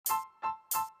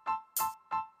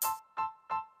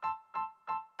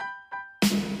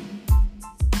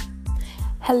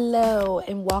Hello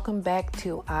and welcome back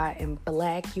to I Am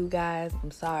Black, you guys.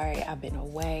 I'm sorry, I've been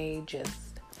away,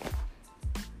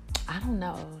 I don't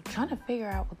know, trying to figure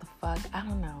out what the fuck, I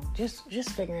don't know, just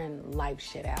figuring life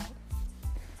shit out.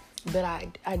 But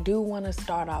I do want to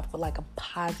start off with like a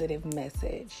positive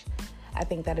message. I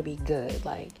think that'd be good.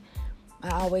 Like,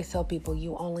 I always tell people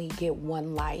you only get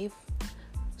one life,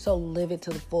 so live it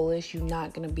to the fullest. You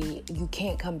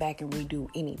can't come back and redo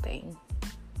anything.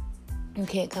 You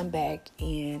can't come back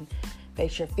and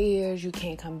face your fears. You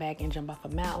can't come back and jump off a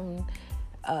mountain.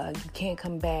 You can't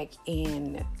come back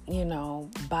and,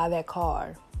 buy that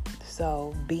car.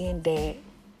 So be in debt,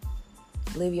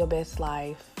 live your best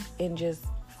life, and just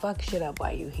fuck shit up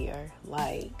while you're here.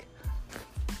 Like,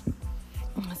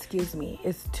 excuse me,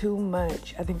 it's too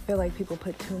much. I feel like people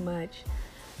put too much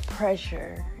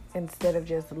pressure instead of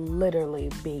just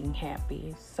literally being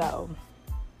happy. So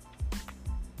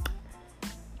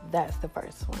that's the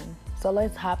first one. So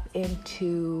let's hop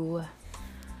into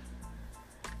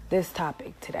this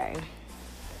topic today.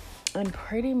 And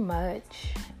pretty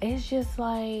much, it's just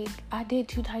like, I did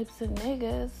two types of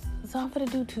niggas, so I'm gonna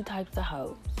do two types of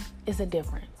hoes. It's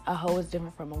a hoe is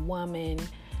different from a woman.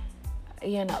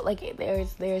 Like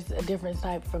there's a different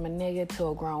type from a nigga to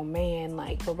a grown man.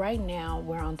 But right now,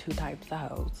 we're on two types of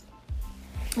hoes.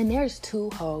 And there's two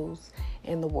hoes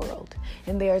in the world,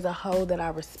 and there's a hoe that I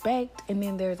respect, and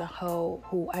then there's a hoe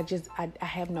who I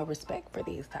have no respect for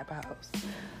these type of hoes.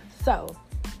 So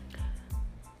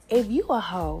if you a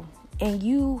hoe and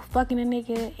you fucking a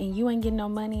nigga and you ain't getting no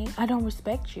money, I don't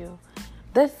respect you.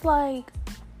 That's like,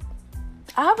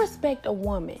 I respect a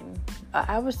woman.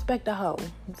 I respect a hoe.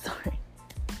 Sorry,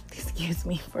 excuse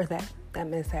me for that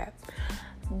mishap.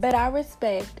 But I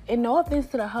respect, and no offense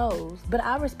to the hoes, but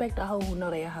I respect a hoe who know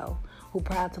they a hoe, who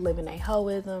proud to live in a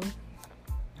hoism,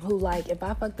 who like, if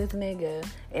I fuck this nigga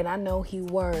and I know he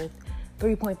worth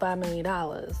 $3.5 million,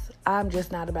 I'm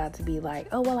just not about to be like,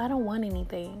 oh, well, I don't want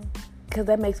anything. Because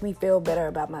that makes me feel better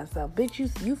about myself. Bitch,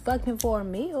 you fucked him for a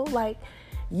meal. Like,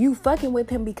 you fucking with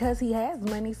him because he has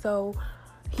money, so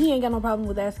he ain't got no problem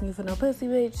with asking you for no pussy,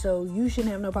 bitch. So you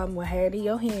shouldn't have no problem with having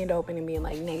your hand open and being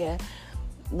like, nigga,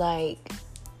 like,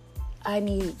 I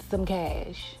need some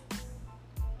cash.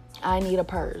 I need a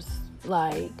purse.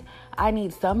 Like, I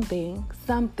need something.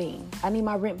 I need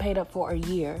my rent paid up for a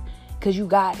year because you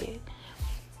got it.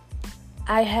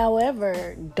 I,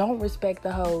 however, don't respect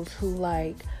the hoes who,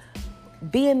 like,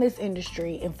 be in this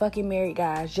industry and fucking married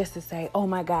guys just to say, oh,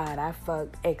 my God, I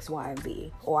fucked X, Y, and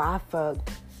Z. Or I fucked,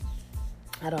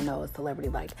 I don't know, a celebrity.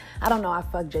 Like, I don't know, I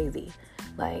fucked Jay-Z.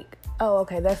 Like, oh,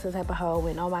 okay, that's the type of hoe,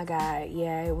 and oh my God,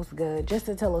 yeah, it was good. Just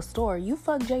to tell a story, you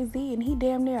fucked Jay-Z and he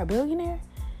damn near a billionaire?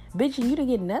 Bitch, and you didn't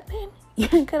get nothing? You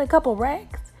didn't cut a couple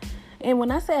racks? And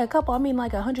when I say a couple, I mean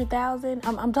like 100,000.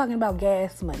 I'm talking about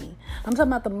gas money. I'm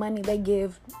talking about the money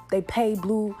they pay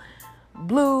Blue,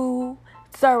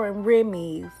 Sir, and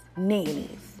Remy's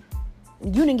nannies.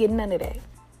 You didn't get none of that.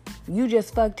 You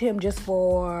just fucked him just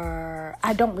for,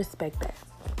 I don't respect that.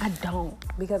 I don't.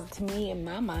 Because to me, in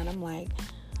my mind, I'm like,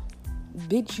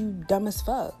 bitch, you dumb as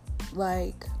fuck.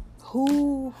 Like,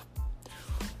 who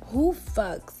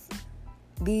fucks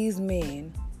these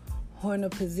men who are in a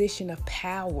position of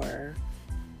power,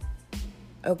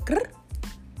 okay,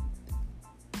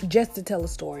 just to tell a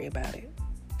story about it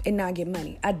and not get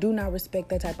money? I do not respect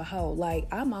that type of hoe. Like,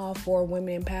 I'm all for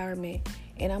women empowerment,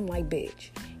 and I'm like, bitch,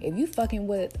 if you fucking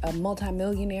with a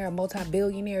multimillionaire, a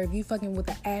multi-billionaire, if you fucking with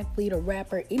an athlete, a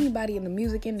rapper, anybody in the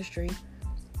music industry,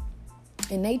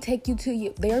 and they take you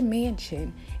to their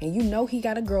mansion, and you know he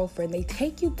got a girlfriend, they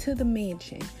take you to the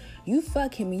mansion, you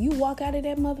fuck him, and you walk out of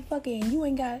that motherfucker, and you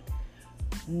ain't got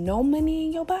no money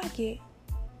in your pocket,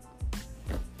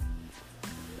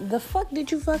 the fuck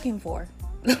did you fuck him for?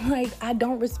 Like, I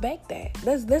don't respect that.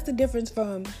 That's the difference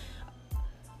from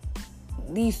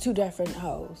these two different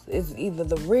hoes. It's either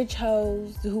the rich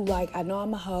hoes who like, I know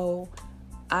I'm a hoe,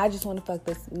 I just want to fuck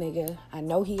this nigga, I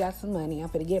know he got some money, I'm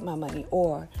finna get my money,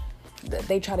 or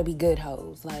they try to be good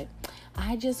hoes. Like,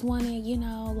 I just wanted,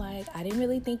 like, I didn't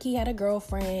really think he had a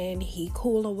girlfriend, he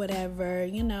cool or whatever,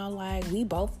 like, we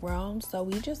both grown, so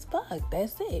we just fucked,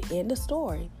 that's it, end of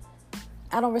story.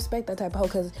 I don't respect that type of hoe,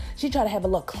 because she try to have a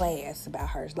little class about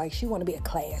hers. Like, she want to be a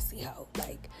classy hoe.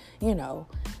 Like,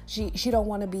 she don't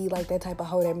want to be like that type of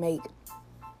hoe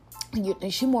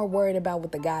that she more worried about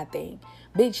with the guy thing.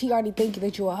 Bitch, he already thinking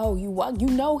that you a hoe. You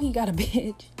know he got a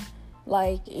bitch.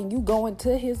 Like, and you going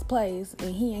to his place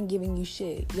and he ain't giving you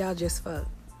shit. Y'all just fuck.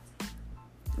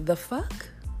 The fuck?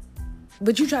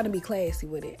 But you trying to be classy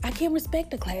with it. I can't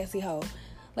respect a classy hoe.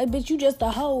 Like, bitch, you just a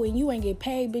hoe and you ain't get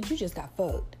paid, bitch, you just got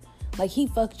fucked. Like, he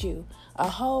fucked you. A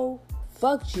hoe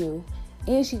fucked you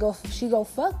And she go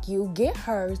fuck you, get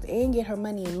hers, and get her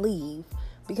money and leave.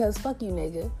 Because fuck you,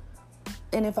 nigga.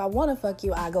 And if I want to fuck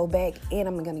you, I go back and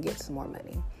I'm going to get some more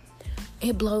money.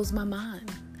 It blows my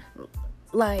mind.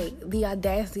 Like, the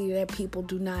audacity that people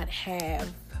do not have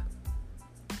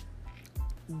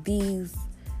these,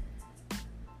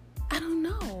 I don't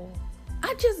know.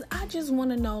 I just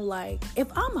want to know, like, if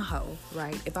I'm a hoe,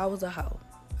 right? If I was a hoe,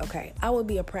 okay, I'm going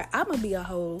to be a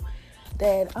hoe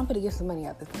that I'm going to get some money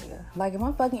out this nigga. Like, if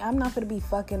I'm fucking, I'm not going to be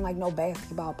fucking like no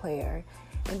basketball player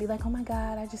and be like, oh my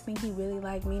God, I just think he really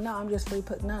like me. No, I'm just free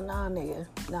put. No, nigga.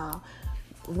 No.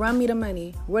 Run me the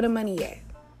money. Where the money at?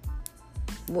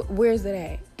 Where's it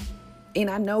at? And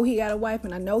I know he got a wife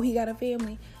and I know he got a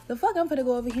family. The fuck I'm finna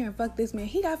go over here and fuck this man.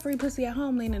 He got free pussy at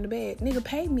home laying in the bed. Nigga,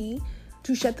 pay me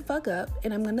to shut the fuck up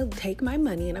and I'm gonna take my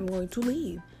money and I'm going to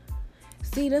leave.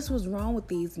 See, that's what's wrong with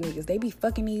these niggas. They be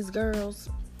fucking these girls,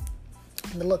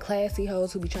 the little classy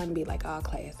hoes who be trying to be like all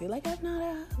classy. Like, I'm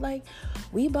not like,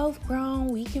 we both grown,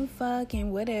 we can fuck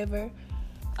and whatever.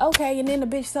 Okay, and then the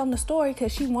bitch telling the story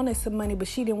because she wanted some money, but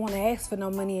she didn't want to ask for no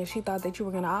money and she thought that you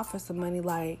were going to offer some money.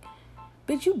 Like,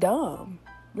 bitch, you dumb.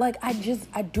 Like, I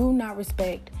do not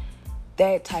respect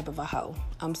that type of a hoe.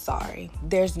 I'm sorry.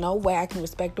 There's no way I can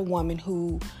respect a woman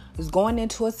who is going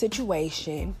into a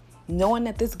situation knowing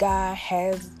that this guy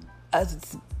has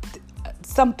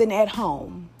something at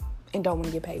home and don't want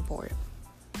to get paid for it.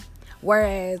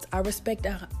 Whereas I respect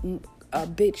a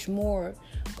bitch more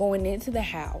going into the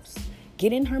house,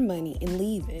 getting her money and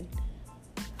leaving.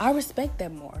 I respect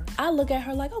that more. I look at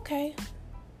her like, okay,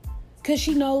 because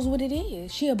she knows what it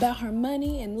is. She about her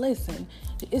money, and listen,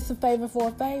 it's a favor for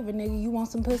a favor, nigga. You want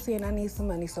some pussy and I need some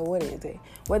money, so what is it?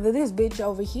 Whether this bitch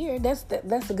over here, that's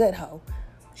a good hoe.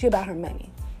 She about her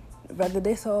money. Whether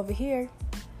this hoe over here,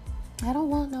 I don't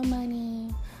want no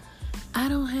money. I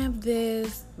don't have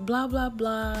this, blah, blah,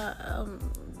 blah. Oh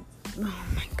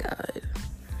my God.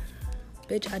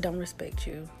 Bitch, I don't respect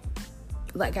you.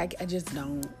 Like, I just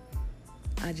don't.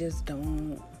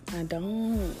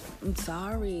 I'm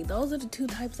sorry. Those are the two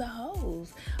types of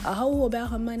hoes. A hoe who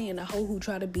about her money and a hoe who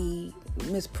try to be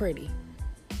Miss Pretty.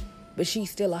 But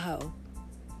she's still a hoe.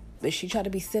 But she try to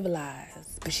be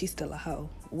civilized. But she's still a hoe.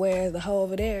 Whereas the hoe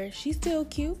over there, she's still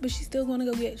cute, but she's still gonna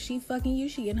go get, she fucking you,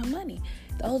 she getting her money.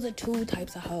 Those are two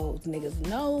types of hoes. Niggas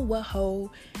know what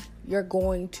hoe you're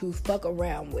going to fuck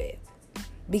around with.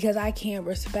 Because I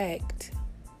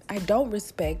don't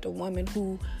respect a woman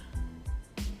who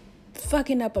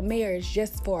fucking up a marriage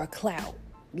just for a clout.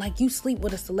 Like, you sleep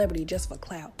with a celebrity just for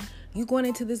clout. You going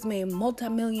into this man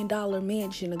multi-million-dollar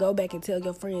mansion to go back and tell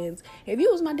your friends, if you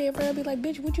was my dead friend, I'd be like,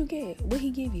 bitch, what you get? What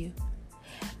he give you?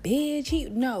 Bitch,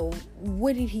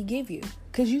 what did he give you?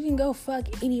 Because you can go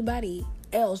fuck anybody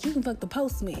else. You can fuck the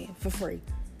postman for free.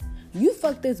 You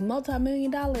fuck this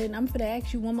multi-million-dollar, and I'm finna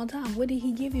ask you one more time, what did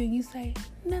he give you? And you say,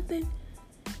 nothing.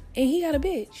 And he got a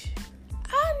bitch.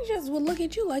 I just would look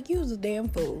at you like you was a damn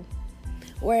fool.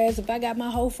 Whereas if I got my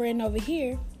whole friend over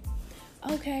here,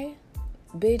 okay,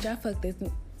 bitch, I fucked this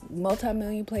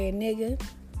multi-million player nigga,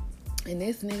 and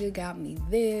this nigga got me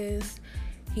this.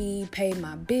 He paid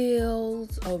my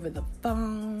bills over the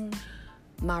phone.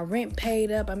 My rent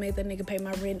paid up. I made that nigga pay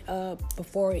my rent up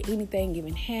before anything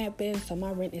even happened. So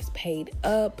my rent is paid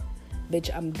up.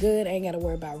 Bitch, I'm good. I ain't got to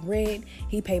worry about rent.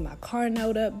 He paid my car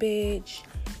note up, bitch.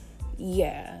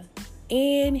 Yeah.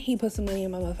 And he put some money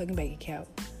in my motherfucking bank account.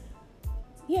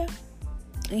 Yeah.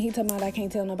 And he told me I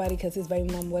can't tell nobody because his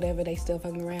baby mom, whatever, they still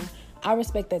fucking around. I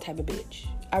respect that type of bitch.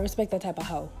 I respect that type of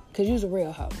hoe. Because you's a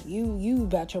real hoe. You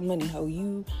about your money hoe.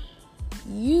 You's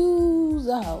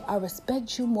a hoe. I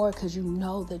respect you more because you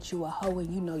know that you a hoe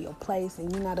and you know your place. And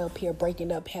you're not up here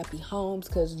breaking up happy homes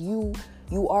because you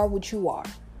are what you are.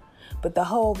 But the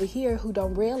hoe over here who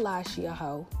don't realize she a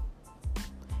hoe.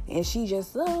 And she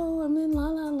just, I'm in La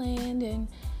La Land and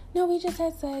no, we just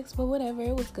had sex, but whatever,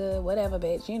 it was good, whatever,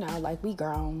 bitch, like we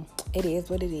grown. It is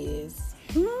what it is.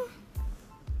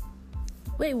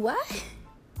 Wait, what?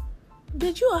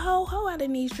 Bitch, you a hoe out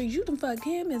in these streets. You done fucked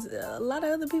him and a lot of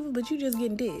other people, but you just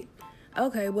getting dick.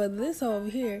 Okay, well, this hoe over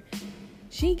here,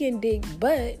 she getting dick,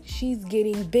 but she's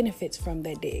getting benefits from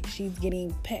that dick. She's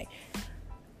getting paid.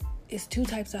 It's two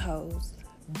types of hoes.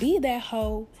 Be that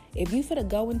hoe. If you finna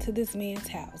go into this man's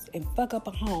house and fuck up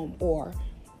a home or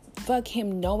fuck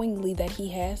him knowingly that he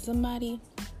has somebody,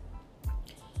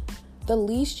 the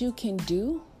least you can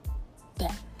do, the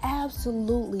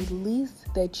absolutely least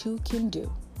that you can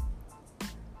do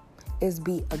is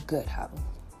be a good hoe.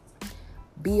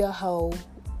 Be a hoe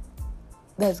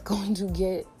that's going to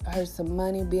get her some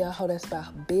money. Be a hoe that's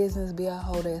about business. Be a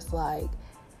hoe that's like,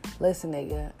 listen,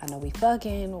 nigga, I know we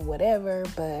fucking, whatever,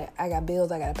 but I got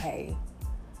bills I gotta pay.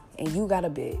 and you got a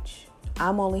bitch.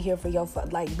 I'm only here for your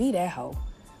like, be that hoe.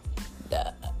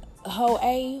 Hoe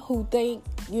A who think,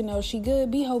 she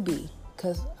good, be hoe B.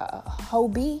 Because hoe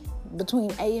B,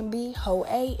 between A and B, hoe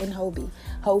A and hoe B.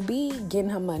 Hoe B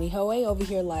getting her money. Hoe A over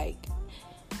here like,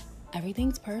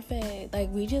 everything's perfect.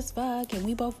 Like, we just fuck and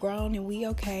we both grown and we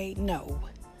okay. No.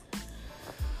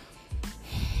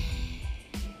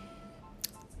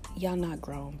 Y'all not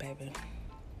grown, baby.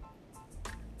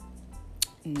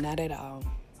 Not at all.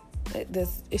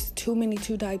 It's too many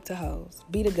two types of hoes.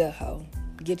 Be the good hoe.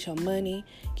 Get your money,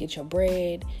 get your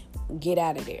bread, get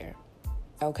out of there.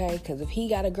 Okay? Because if he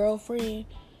got a girlfriend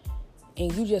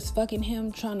and you just fucking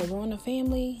him trying to ruin a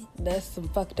family, that's some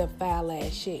fucked up foul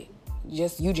ass shit.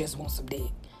 You just want some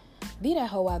dick. Be that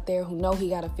hoe out there who know he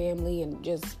got a family and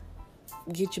just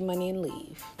get your money and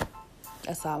leave.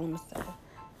 That's all I'm gonna say.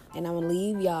 And I'm gonna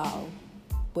leave y'all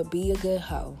with be a good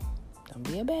hoe. Don't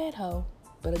be a bad hoe,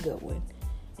 but a good one.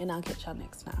 And I'll catch y'all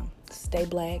next time. Stay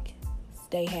black,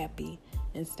 stay happy,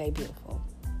 and stay beautiful.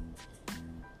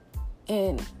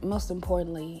 And most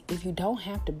importantly, if you don't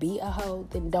have to be a hoe,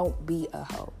 then don't be a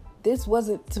hoe. This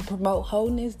wasn't to promote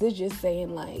wholeness. This just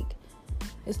saying, like,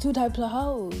 it's two types of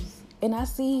hoes. And I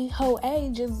see hoe A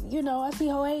just, I see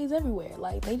hoe A's everywhere.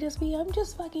 Like, they just be, I'm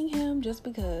just fucking him just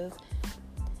because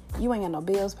you ain't got no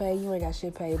bills paid, you ain't got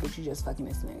shit paid, but you just fucking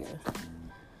this nigga.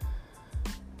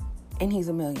 And he's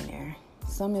a millionaire.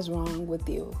 Something is wrong with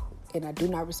you, and I do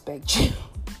not respect you.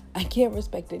 I can't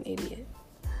respect an idiot.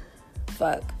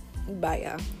 Fuck. Bye,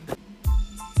 y'all.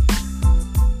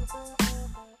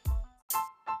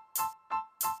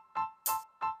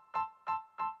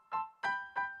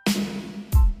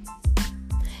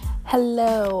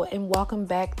 Hello, and welcome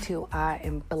back to I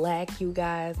Am Black, you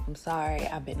guys. I'm sorry,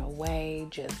 I've been away,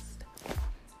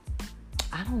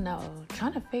 I don't know,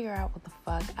 trying to figure out what the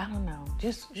fuck, I don't know,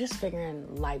 just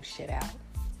figuring life shit out.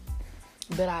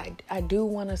 But I do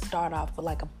want to start off with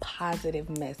like a positive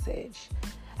message.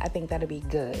 I think that'd be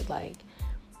good. Like,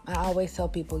 I always tell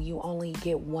people, you only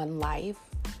get one life,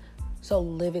 so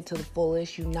live it to the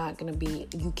fullest. You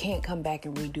can't come back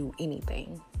and redo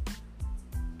anything.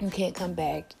 You can't come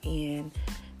back and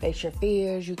face your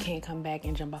fears. You can't come back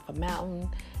and jump off a mountain.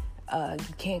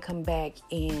 You can't come back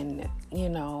and,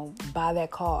 buy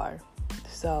that car.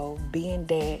 So be in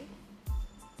debt,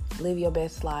 live your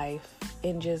best life,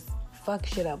 and just fuck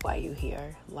shit up while you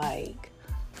here. Like,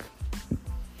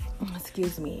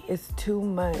 excuse me, it's too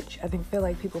much. I feel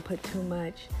like people put too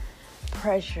much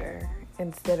pressure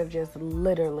instead of just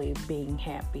literally being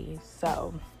happy.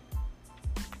 So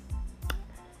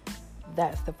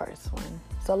that's the first one.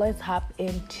 So let's hop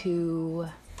into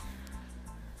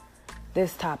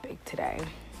this topic today.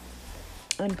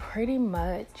 And pretty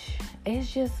much,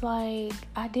 it's just like,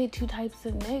 I did two types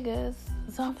of niggas,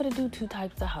 so I'm gonna do two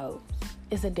types of hoes.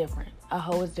 It's a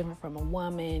hoe is different from a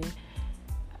woman.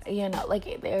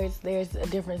 Like, there's a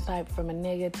different type from a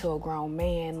nigga to a grown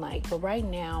man. Like, but right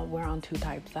now, we're on two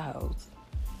types of hoes.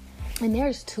 And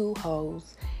there's two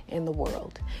hoes in the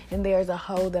world. And there's a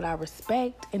hoe that I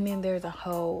respect, and then there's a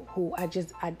hoe who I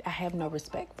have no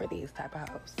respect for these type of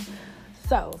hoes.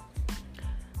 So,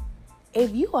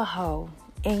 if you a hoe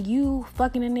and you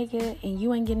fucking a nigga and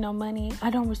you ain't getting no money, I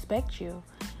don't respect you.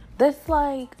 That's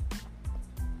like,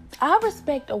 I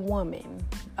respect a woman.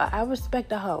 I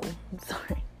respect a hoe. I'm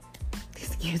sorry.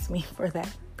 Excuse me for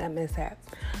that mishap.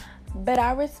 But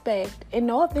I respect, and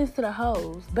no offense to the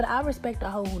hoes, but I respect a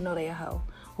hoe who know they a hoe,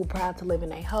 who proud to live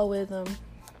in a hoeism,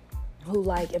 who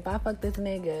like, if I fuck this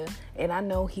nigga and I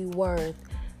know he worth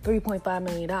 $3.5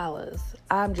 million,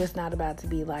 I'm just not about to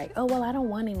be like, oh, well, I don't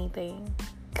want anything.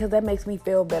 Because that makes me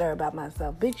feel better about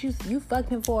myself. Bitch, you fucked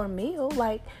him for a meal.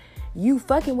 Like, you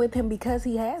fucking with him because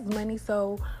he has money,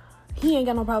 so he ain't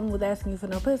got no problem with asking you for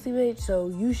no pussy, bitch. So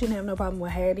you shouldn't have no problem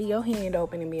with having your hand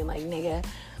open and being like, nigga,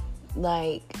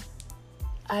 like,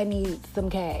 I need some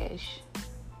cash.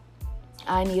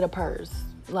 I need a purse.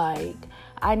 Like,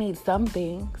 I need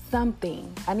something.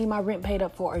 I need my rent paid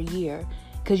up for a year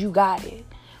because you got it.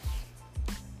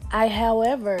 I,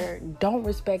 however, don't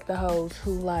respect the hoes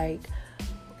who, like,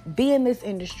 be in this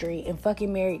industry and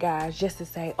fucking married guys just to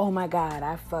say, oh my God,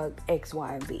 I fucked X,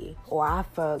 Y, and Z. Or I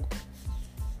fucked,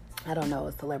 I don't know,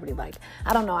 a celebrity. Like,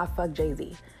 I don't know, I fucked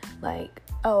Jay-Z. Like,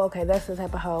 oh, okay, that's the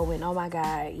type of hoe. And oh my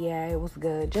God, yeah, it was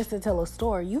good. Just to tell a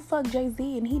story, you fucked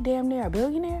Jay-Z and he damn near a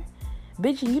billionaire?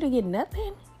 Bitch, and you didn't get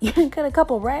nothing? You didn't cut a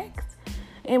couple racks?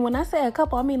 And when I say a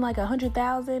couple, I mean like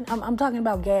 100,000. I'm talking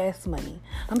about gas money.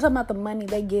 I'm talking about the money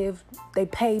they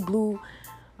pay Blue,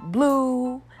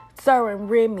 Sir, and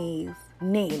Remy's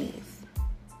nannies.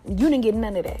 You didn't get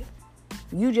none of that.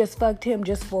 You just fucked him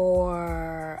just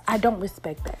for, I don't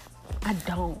respect that. I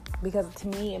don't. Because to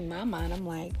me, in my mind, I'm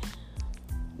like,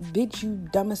 bitch, you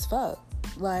dumb as fuck.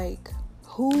 Like,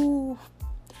 who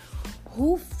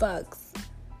fucks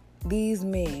these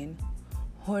men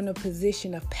who are in a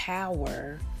position of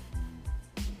power,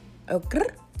 okay,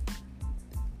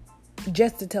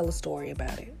 just to tell a story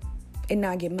about it and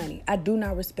not get money? I do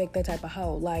not respect that type of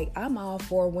hoe. Like, I'm all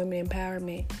for women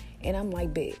empowerment, and I'm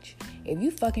like, bitch, if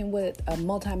you fucking with a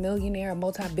multimillionaire, a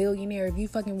multi-billionaire, if you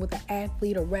fucking with an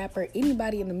athlete, a rapper,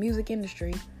 anybody in the music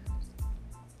industry,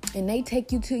 and they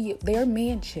take you to their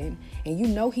mansion, and you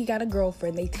know he got a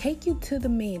girlfriend, they take you to the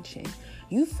mansion,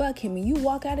 you fuck him, and you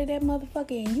walk out of that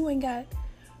motherfucker, and you ain't got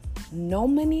no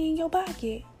money in your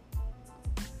pocket,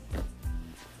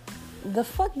 the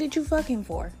fuck did you fuck him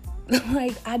for?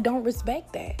 Like, I don't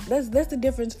respect that. That's the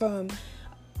difference from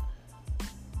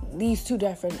these two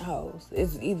different hoes.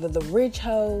 It's either the rich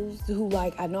hoes who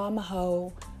like, I know I'm a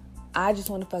hoe, I just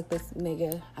want to fuck this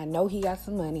nigga, I know he got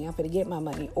some money, I'm finna get my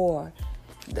money, or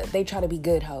they try to be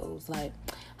good hoes. Like,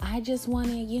 I just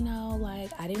wanted,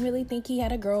 like, I didn't really think he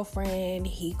had a girlfriend,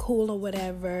 he cool or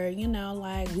whatever,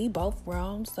 like, we both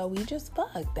grown, so we just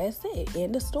fucked, that's it,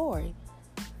 end of story.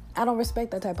 I don't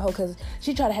respect that type of hoe, because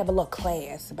she try to have a little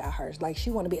class about her. Like,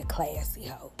 she want to be a classy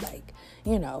hoe. Like,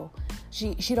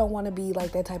 she don't want to be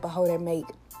like that type of hoe that make,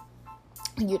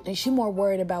 she more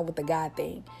worried about what the guy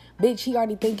think. Bitch, he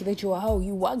already thinking that you a hoe.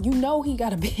 You know he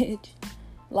got a bitch.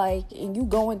 Like, and you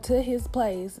going to his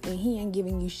place and he ain't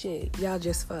giving you shit. Y'all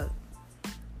just fuck.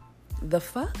 The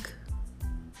fuck?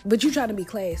 But you trying to be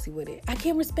classy with it. I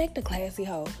can't respect a classy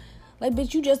hoe. Like,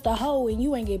 bitch, you just a hoe and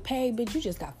you ain't get paid, bitch, you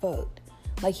just got fucked.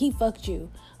 Like, he fucked you.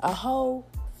 A hoe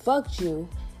fucked you,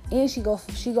 and she go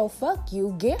fuck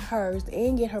you, get hers,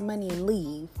 and get her money and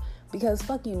leave. Because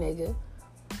fuck you, nigga.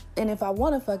 And if I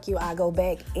want to fuck you, I go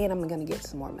back and I'm going to get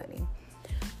some more money.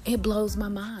 It blows my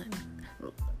mind.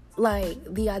 Like,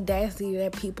 the audacity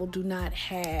that people do not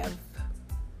have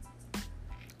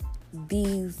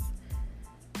these,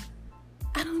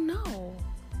 I don't know.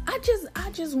 I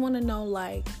just want to know,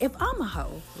 like, if I'm a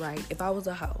hoe, right? If I was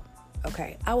a hoe,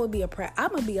 okay, I'm going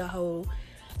to be a hoe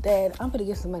that I'm going to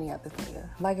get some money out this nigga.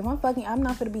 Like, if I'm fucking, I'm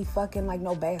not going to be fucking like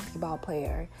no basketball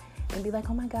player and be like,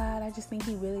 oh my God, I just think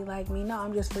he really like me. No,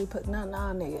 I'm just free put. Nah,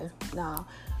 nigga. Nah.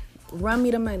 Run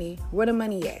me the money. Where the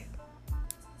money at?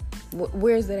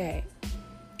 Where's it at?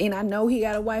 And I know he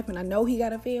got a wife and I know he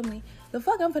got a family. The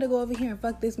fuck I'm finna go over here and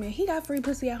fuck this man. He got free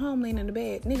pussy at home laying in the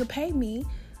bed. Nigga, pay me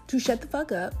to shut the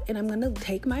fuck up and I'm gonna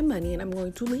take my money and I'm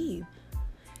going to leave.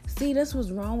 See, that's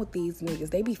what's wrong with these niggas.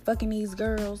 They be fucking these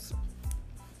girls,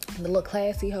 the little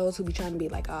classy hoes who be trying to be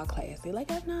like all classy. Like,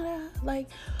 I'm not like,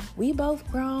 we both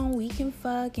grown, we can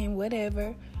fuck and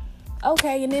whatever.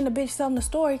 Okay, and then the bitch telling the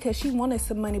story because she wanted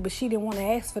some money, but she didn't want to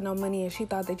ask for no money and she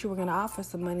thought that you were going to offer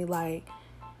some money. Like,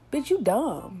 bitch, you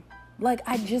dumb. Like,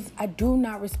 I do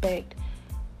not respect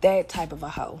that type of a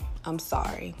hoe. I'm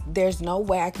sorry. There's no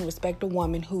way I can respect a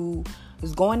woman who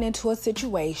is going into a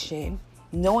situation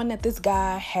knowing that this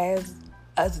guy has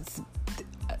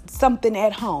something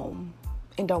at home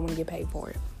and don't want to get paid for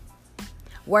it.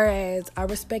 Whereas I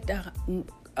respect a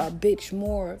bitch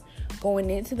more going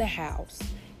into the house,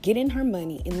 getting her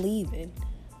money and leaving.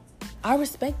 I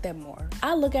respect that more.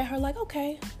 I look at her like,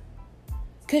 okay,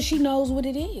 because she knows what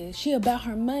it is. She about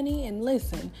her money, and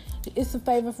listen, it's a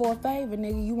favor for a favor,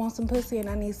 nigga. You want some pussy and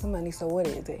I need some money, so what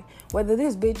is it? Whether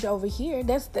this bitch over here,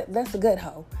 that's a good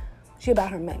hoe. She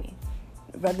about her money.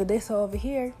 Whether this hoe over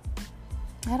here,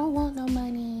 I don't want no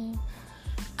money,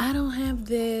 I don't have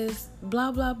this,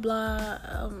 blah, blah, blah.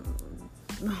 Oh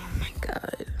my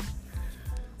God.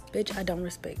 Bitch, I don't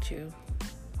respect you.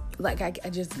 Like, I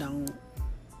just don't.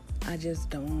 I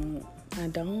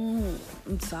don't.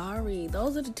 I'm sorry.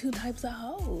 Those are the two types of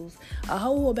hoes. A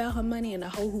hoe who about her money and a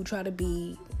hoe who try to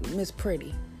be Miss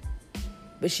Pretty.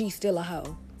 But she's still a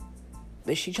hoe.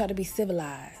 But she try to be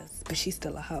civilized. But she's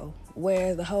still a hoe.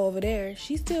 Whereas the hoe over there,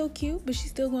 she's still cute. But she's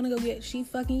still going to go get, she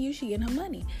fucking you, she getting her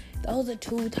money. Those are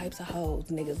two types of hoes.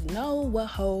 Niggas know what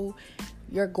hoe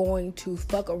you're going to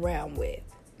fuck around with.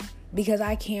 Because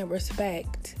I don't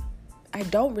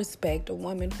respect a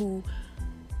woman who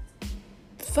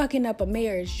fucking up a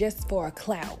marriage just for a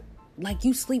clout. Like,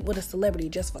 you sleep with a celebrity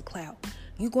just for clout.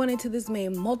 You going into this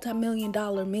man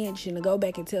multi-million-dollar mansion to go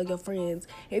back and tell your friends,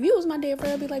 if you was my dead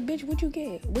friend, I'd be like, bitch, what you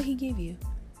get? What he give you?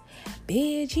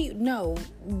 Bitch,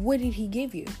 what did he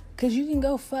give you? Because you can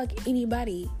go fuck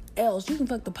anybody else. You can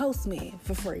fuck the postman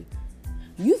for free.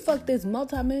 You fuck this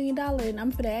multi-million-dollar, and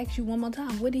I'm finna ask you one more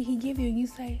time, what did he give you? And you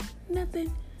say,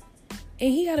 nothing.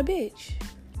 And he got a bitch.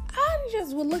 I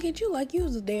just would look at you like you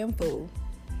was a damn fool.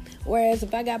 Whereas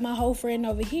if I got my whole friend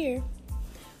over here,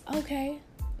 okay,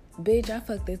 bitch, I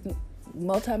fucked this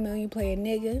multi-million player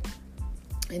nigga,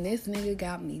 and this nigga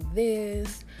got me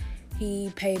this.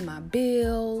 He paid my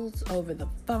bills over the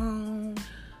phone.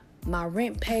 My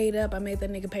rent paid up. I made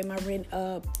that nigga pay my rent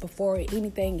up before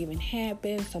anything even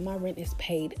happened. So my rent is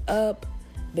paid up.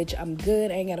 Bitch, I'm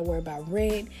good. I ain't got to worry about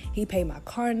rent. He paid my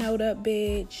car note up,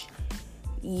 bitch.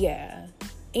 Yeah.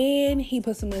 And he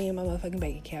put some money in my motherfucking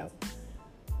bank account.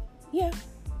 Yeah.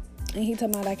 And he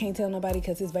told me I can't tell nobody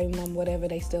because his baby mom, whatever,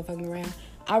 they still fucking around.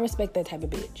 I respect that type of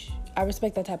bitch. I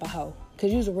respect that type of hoe.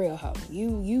 Because you's a real hoe.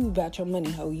 You about your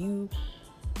money, hoe.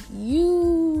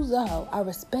 You's a hoe. I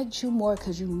respect you more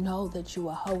because you know that you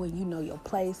a hoe and you know your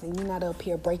place. And you're not up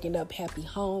here breaking up happy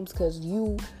homes because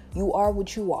you are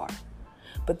what you are.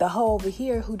 But the hoe over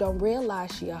here who don't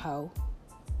realize she a hoe.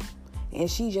 And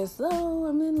she just, oh,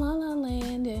 I'm in La La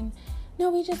Land and no,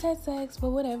 we just had sex,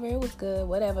 but whatever, it was good,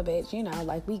 whatever, bitch, you know,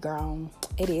 like, we grown.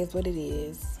 It is what it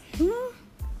is.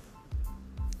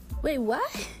 Wait,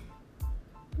 what?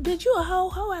 Bitch, you a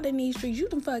hoe out in these streets. You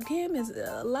done fucked him and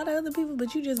a lot of other people,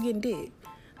 but you just getting dick.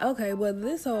 Okay, well,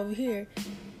 this hoe over here,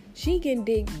 she getting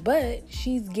dick, but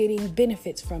she's getting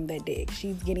benefits from that dick.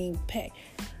 She's getting paid.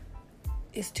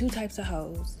 It's two types of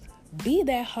hoes. Be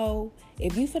that hoe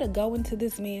if you finna go into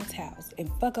this man's house and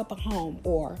fuck up a home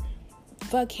or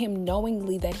fuck him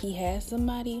knowingly that he has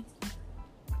somebody.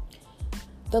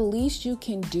 The least you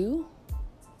can do,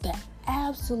 the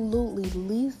absolutely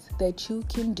least that you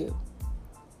can do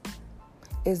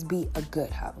is be a good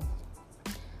hoe.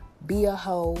 Be a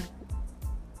hoe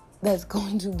that's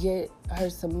going to get her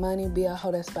some money. Be a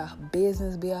hoe that's about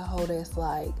business. Be a hoe that's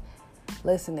like,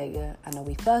 listen, nigga, I know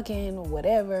we fucking,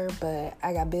 whatever, but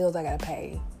I got bills I gotta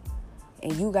pay.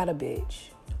 And you got a bitch.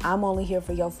 I'm only here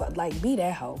for your like, be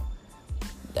that hoe.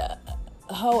 The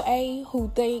hoe A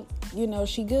who think, you know,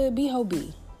 she good, be hoe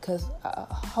B. Because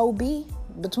hoe B,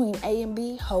 between A and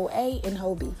B, hoe A and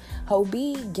hoe B. Hoe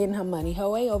B getting her money.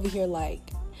 Hoe A over here like,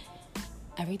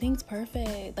 everything's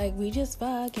perfect. Like, we just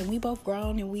fuck and we both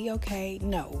grown and we okay.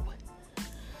 No.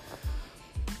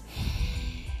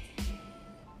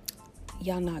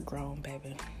 Y'all not grown,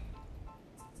 baby.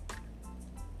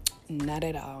 Not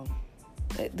at all.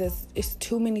 It's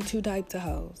too many two types of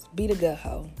hoes. Be the good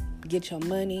hoe. Get your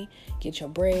money, get your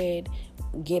bread,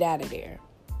 get out of there.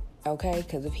 Okay?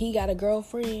 Because if he got a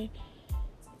girlfriend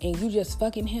and you just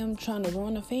fucking him trying to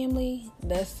ruin a family,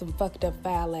 that's some fucked up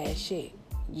foul ass shit.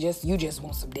 You just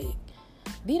want some dick.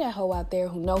 Be that hoe out there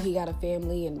who know he got a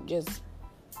family and just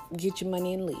get your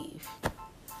money and leave.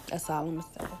 That's all I'm going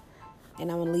to say.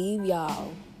 And I'm going to leave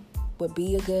y'all with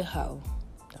be a good hoe.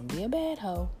 Don't be a bad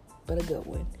hoe, but a good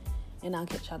one. And I'll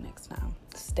catch y'all next time.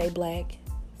 Stay black,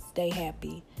 stay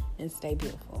happy, and stay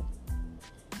beautiful.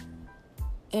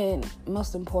 And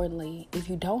most importantly, if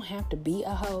you don't have to be a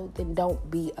hoe, then don't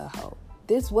be a hoe.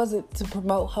 This wasn't to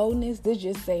promote wholeness. This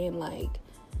just saying, like,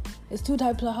 it's two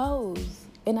types of hoes.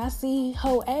 And I see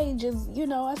hoe A just,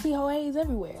 I see hoe A's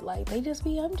everywhere. Like, they just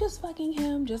be, I'm just fucking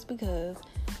him just because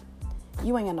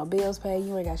you ain't got no bills paid,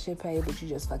 you ain't got shit paid, but you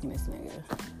just fucking this nigga.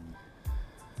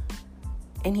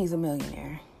 And he's a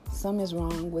millionaire. Something is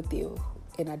wrong with you,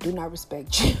 and I do not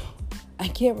respect you. I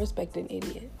can't respect an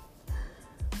idiot.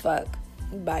 Fuck.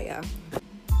 Bye, y'all.